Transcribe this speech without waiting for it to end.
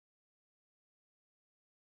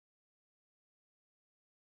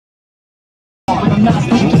I'm not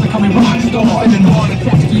still becoming rock star. Spending more to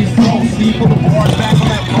test your soul. See, put the board back on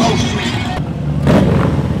that Grove Street.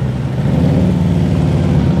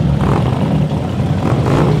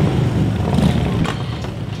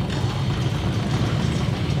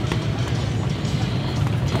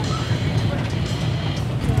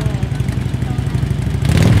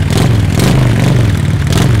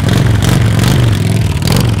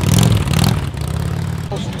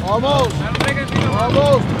 Almost.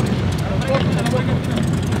 Almost.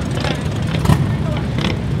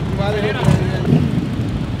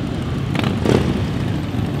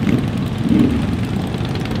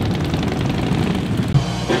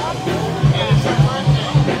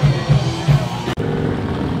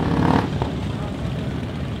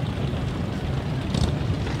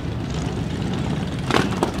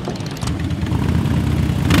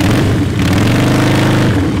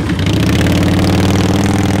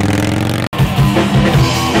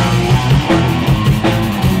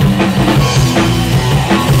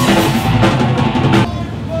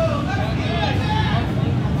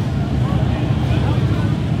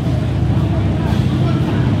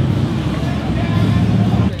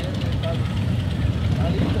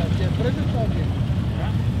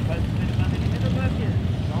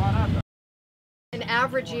 An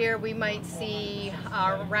average year, we might see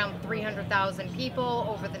around 300,000 people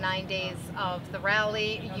over the 9 days of the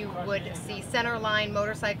rally. You would see center line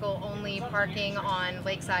motorcycle only parking on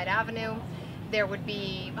Lakeside Avenue. There would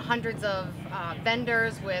be hundreds of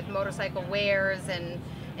vendors with motorcycle wares and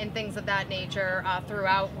things of that nature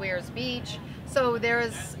throughout Weirs Beach. So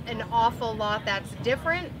there's an awful lot that's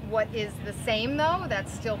different. What is the same though,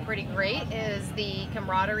 that's still pretty great, is the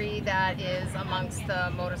camaraderie that is amongst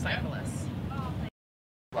the motorcyclists.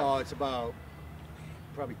 Oh, it's about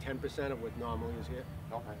probably 10% of what normally is here.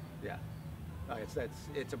 Okay. Yeah,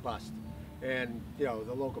 it's a bust, and you know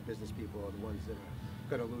the local business people are the ones that are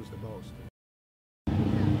going to lose the most.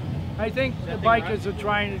 I think the bikers are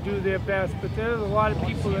trying to do their best, but there's a lot of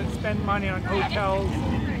people that spend money on hotels.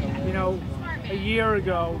 You know, a year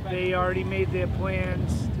ago they already made their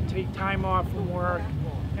plans to take time off from work,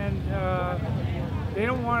 and they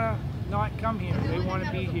don't want to not come here. They want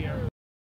to be here.